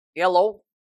Hello,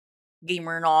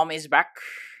 Gamer Nom is back.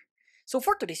 So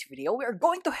for today's video, we are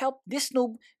going to help this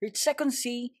noob reach second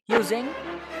C using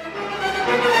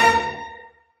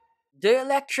the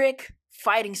electric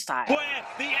fighting style. Where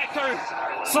the echo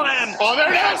slam. Oh,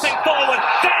 there it is! Bouncing forward.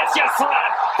 There's your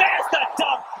slam. There's the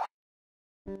dump.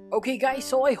 Okay guys,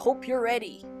 so I hope you're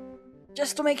ready.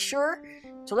 Just to make sure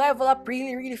to level up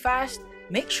really fast,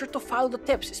 make sure to follow the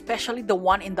tips, especially the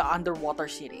one in the underwater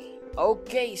city.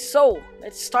 Okay, so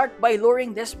let's start by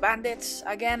luring these bandits.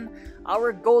 Again,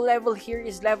 our goal level here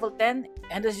is level 10,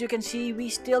 and as you can see, we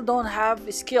still don't have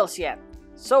skills yet.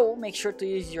 So make sure to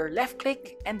use your left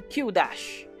click and Q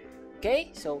dash.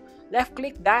 Okay, so left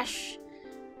click dash,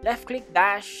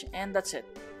 and that's it.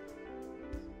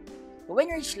 When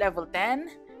you reach level 10,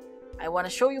 I want to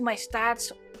show you my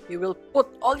stats. You will put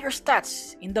all your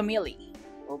stats in the melee.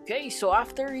 Okay, so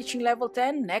after reaching level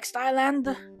 10, next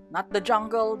island, not the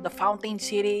jungle, the fountain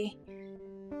city.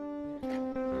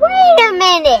 Wait a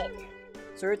minute!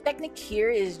 So your technique here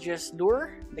is just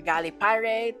lure the galley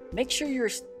pirate. Make sure you're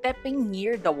stepping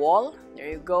near the wall. There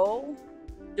you go.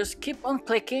 Just keep on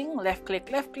clicking, left click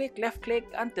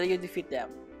until you defeat them.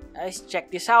 Guys,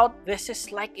 check this out. This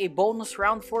is like a bonus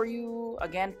round for you.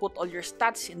 Again, put all your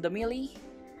stats in the melee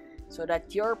so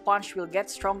that your punch will get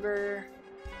stronger.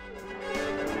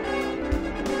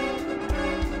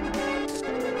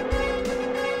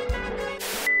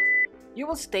 You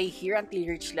will stay here until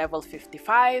you reach level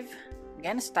 55.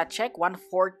 Again, stat check,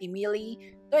 140 melee,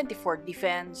 24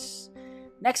 defense.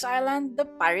 Next island, the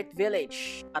Pirate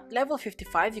Village. At level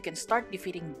 55, you can start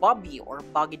defeating Bobby or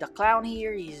Buggy the Clown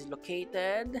here. He's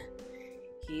located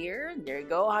here. There you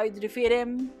go. How you defeat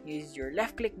him? Use your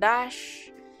left click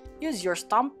dash. Use your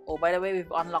stomp. Oh, by the way,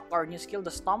 we've unlocked our new skill, the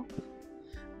stomp.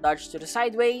 Dodge to the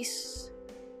sideways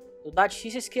to dodge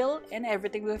his skill, and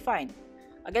everything will be fine.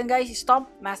 Again guys, stomp,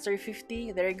 mastery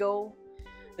 50, there you go.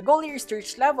 The goal here is to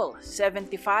reach level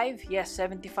 75, yes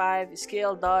 75,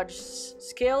 skill, dodge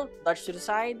to the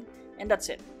side, and that's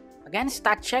it. Again,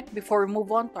 stat check before we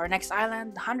move on to our next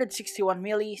island, 161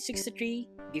 melee, 63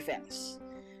 defense.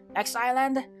 Next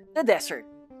island, the desert.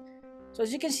 So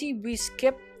as you can see, we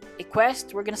skipped a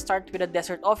quest. We're gonna start with the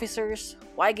desert officers.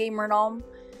 Why Gamer Nom?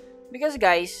 Because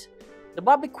guys, the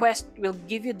Bobby quest will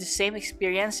give you the same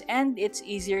experience and it's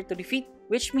easier to defeat,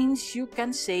 which means you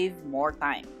can save more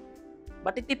time.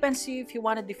 But it depends if you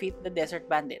want to defeat the desert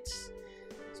bandits.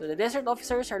 So the desert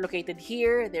officers are located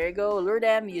here. There you go. Lure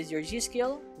them. Use your Z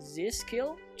skill.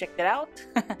 Check that out.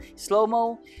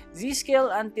 Slow-mo. Z skill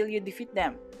until you defeat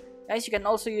them. Guys, you can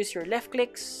also use your left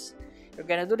clicks. You're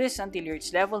gonna do this until you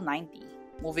reach level 90.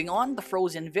 Moving on, the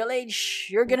frozen village.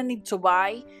 You're gonna need to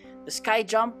buy the sky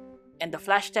jump and the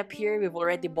flash step here. We've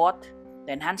already bought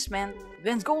the enhancement.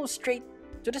 Then go straight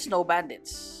to the snow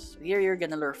bandits. Here you're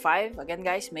gonna lure 5. Again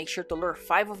guys, make sure to lure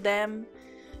 5 of them.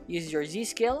 Use your Z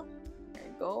skill. There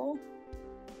you go.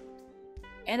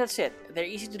 And that's it. They're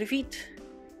easy to defeat.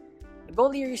 The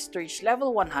goal here is to reach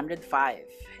level 105.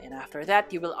 And after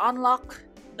that, you will unlock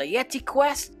the Yeti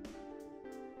quest.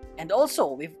 And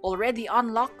also, we've already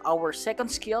unlocked our second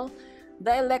skill,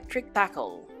 the electric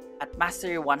tackle. At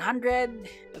Mastery 100,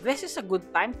 this is a good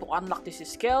time to unlock this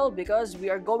skill because we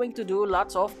are going to do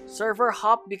lots of server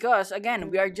hop because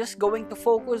again, we are just going to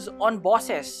focus on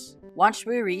bosses once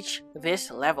we reach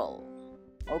this level.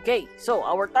 Okay, so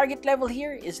our target level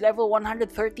here is level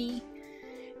 130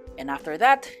 and after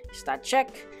that, stat check,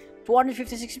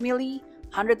 256 melee,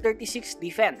 136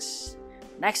 defense.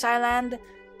 Next island,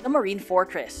 the Marine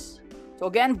Fortress. So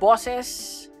again,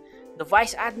 bosses, the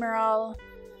Vice Admiral.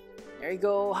 There you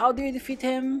go. How do you defeat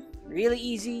him? Really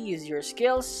easy. Use your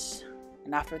skills.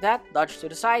 And after that, dodge to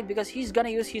the side because he's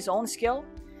gonna use his own skill.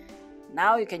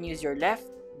 Now you can use your left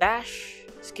dash,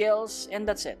 skills, and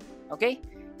that's it. Okay?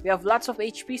 We have lots of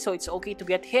HP, so it's okay to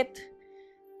get hit.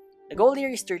 The goal here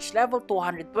is to reach level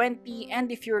 220,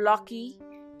 and if you're lucky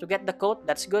to get the coat,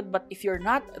 that's good. But if you're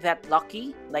not that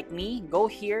lucky, like me, go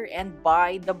here and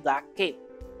buy the black cape.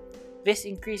 This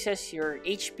increases your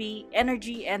HP,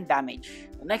 energy, and damage.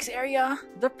 The next area,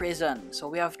 the prison. So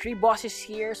we have 3 bosses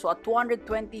here. So at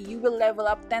 220, you will level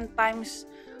up 10 times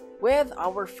with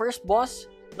our first boss,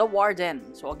 the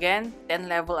Warden. So again, 10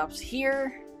 level ups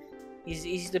here. He's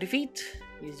easy to defeat.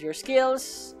 Use your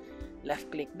skills.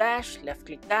 Left click dash.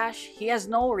 He has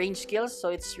no range skills, so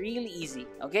it's really easy.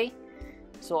 Okay?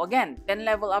 So again, 10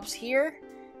 level ups here.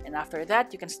 And after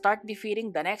that, you can start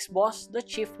defeating the next boss, the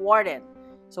Chief Warden.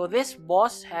 So this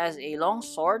boss has a long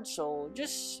sword, so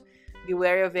just be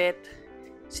wary of it.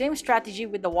 Same strategy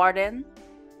with the Warden.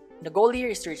 The goal here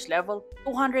is to reach level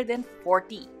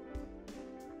 240.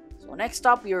 So So next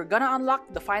up, you're gonna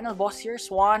unlock the final boss here,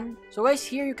 Swan. So guys,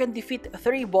 here you can defeat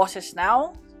 3 bosses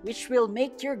now, which will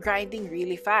make your grinding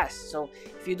really fast. So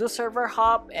if you do server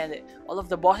hop and all of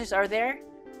the bosses are there,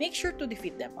 make sure to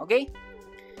defeat them, okay?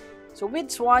 So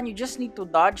with Swan, you just need to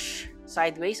dodge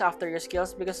sideways after your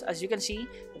skills because as you can see,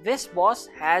 this boss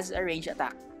has a range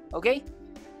attack, okay?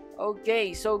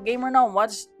 Okay, so Gamer Gnome,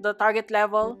 what's the target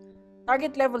level?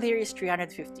 Target level here is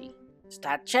 350.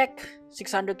 Stat check,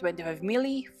 625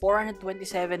 melee,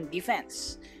 427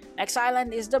 defense. Next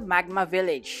island is the Magma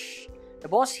Village. The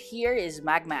boss here is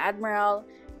Magma Admiral.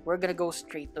 We're gonna go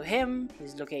straight to him.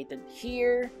 He's located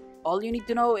here. All you need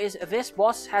to know is this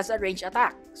boss has a range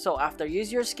attack. So after you use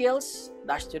your skills,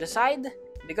 dash to the side.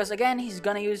 Because again, he's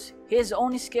gonna use his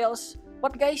own skills.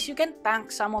 But guys, you can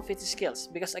tank some of its skills.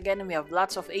 Because again, we have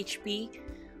lots of HP.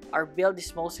 Our build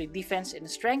is mostly defense and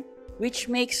strength, which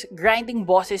makes grinding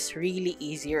bosses really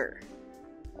easier.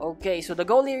 Okay, so the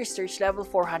goal here is search level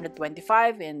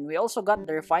 425. And we also got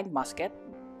the refined musket.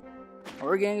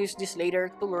 We're gonna use this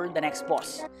later to lure the next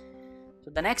boss.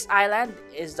 So the next island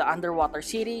is the underwater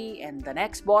city, and the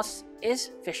next boss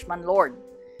is Fishman Lord.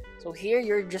 So here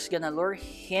you're just gonna lure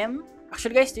him.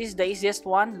 Actually guys, this is the easiest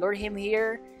one. Lure him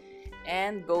here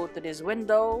and go to this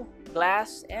window,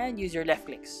 glass, and use your left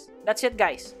clicks. That's it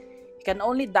guys. He can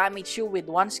only damage you with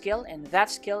one skill, and that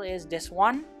skill is this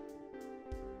one.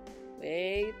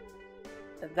 Wait,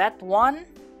 that one.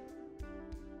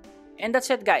 And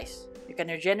that's it guys. You can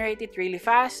regenerate it really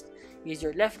fast. Use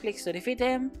your left clicks to defeat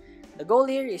him. The goal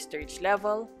here is to reach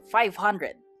level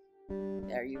 500.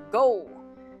 There you go.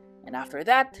 And after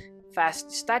that,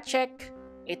 fast stat check,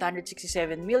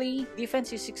 867 melee.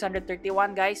 Defense is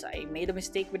 631 guys. I made a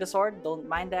mistake with the sword. Don't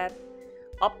mind that.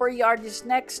 Upper yard is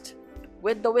next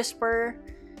with the Whisper.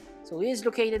 So he is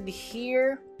located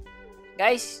here.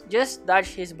 Guys, just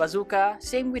dodge his bazooka.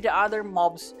 Same with the other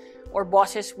mobs or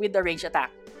bosses with the range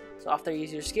attack. So after you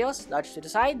use your skills, dodge to the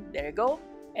side. There you go.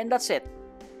 And that's it.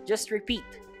 Just repeat.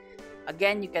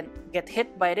 Again, you can get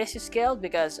hit by this skill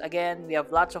because again, we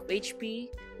have lots of HP,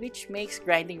 which makes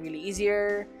grinding really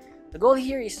easier. The goal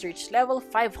here is to reach level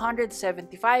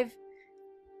 575.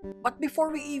 But before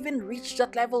we even reach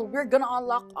that level, we're gonna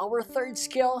unlock our third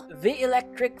skill, the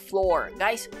Electric Floor.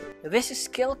 Guys, this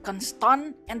skill can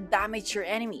stun and damage your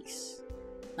enemies.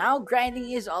 Now,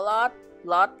 grinding is a lot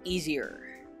easier.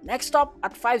 Next up,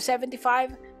 at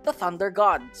 575, the Thunder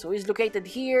God. So he's located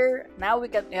here. Now we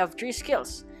have 3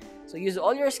 skills. So use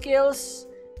all your skills.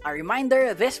 A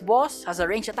reminder, this boss has a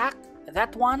range attack,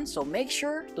 that one, so make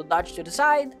sure to dodge to the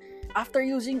side after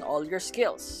using all your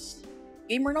skills.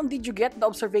 Gamer Gnome, did you get the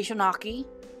observation hockey?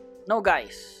 No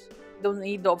guys, don't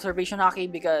need the observation hockey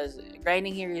because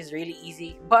grinding here is really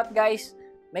easy. But guys,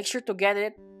 make sure to get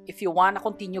it if you want to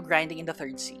continue grinding in the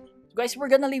third sea. So guys, we're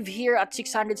gonna leave here at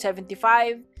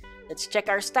 675. Let's check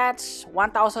our stats.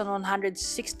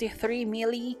 1163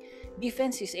 melee.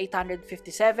 Defense is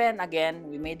 857. Again,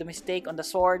 we made the mistake on the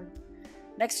sword.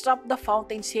 Next up, the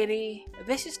Fountain City.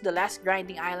 This is the last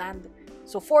grinding island.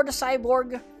 So for the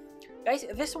Cyborg, guys,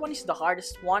 this one is the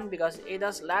hardest one because it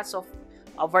has lots of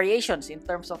variations in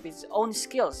terms of its own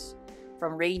skills.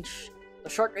 From range to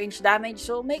short range damage.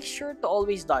 So make sure to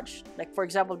always dodge. Like for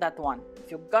example, that one.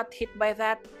 If you got hit by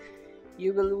that,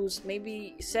 you will lose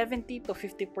maybe 70 to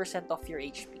 50% of your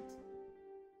HP.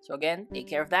 So again, take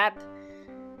care of that.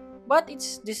 But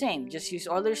it's the same, just use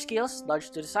all your skills, dodge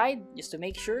to the side, just to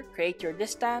make sure, create your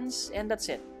distance, and that's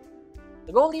it.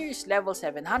 The goal here is level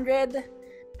 700.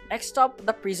 Next up,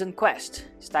 the Prison Quest.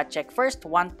 Stat check first,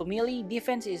 1 to melee,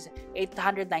 defense is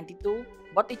 892,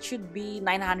 but it should be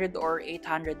 900 or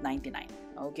 899.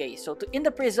 Okay, so in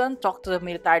the prison, talk to the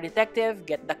military detective,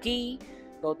 get the key,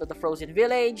 go to the frozen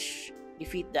village,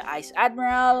 defeat the Ice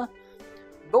Admiral,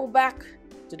 go back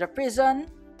to the prison,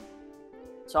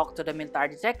 talk to the military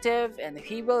detective, and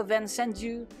he will then send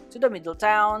you to the middle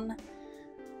town.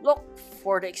 Look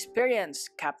for the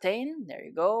experienced captain. There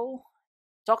you go.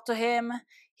 Talk to him.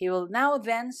 He will now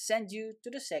then send you to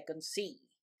the second sea.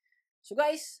 So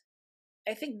guys,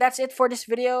 I think that's it for this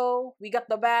video. We got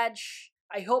the badge.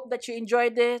 I hope that you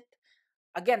enjoyed it.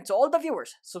 Again, to all the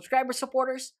viewers, subscribers,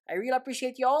 supporters, I really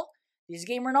appreciate you all. This is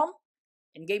Gamer Gnome,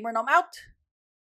 and Gamer Gnome out.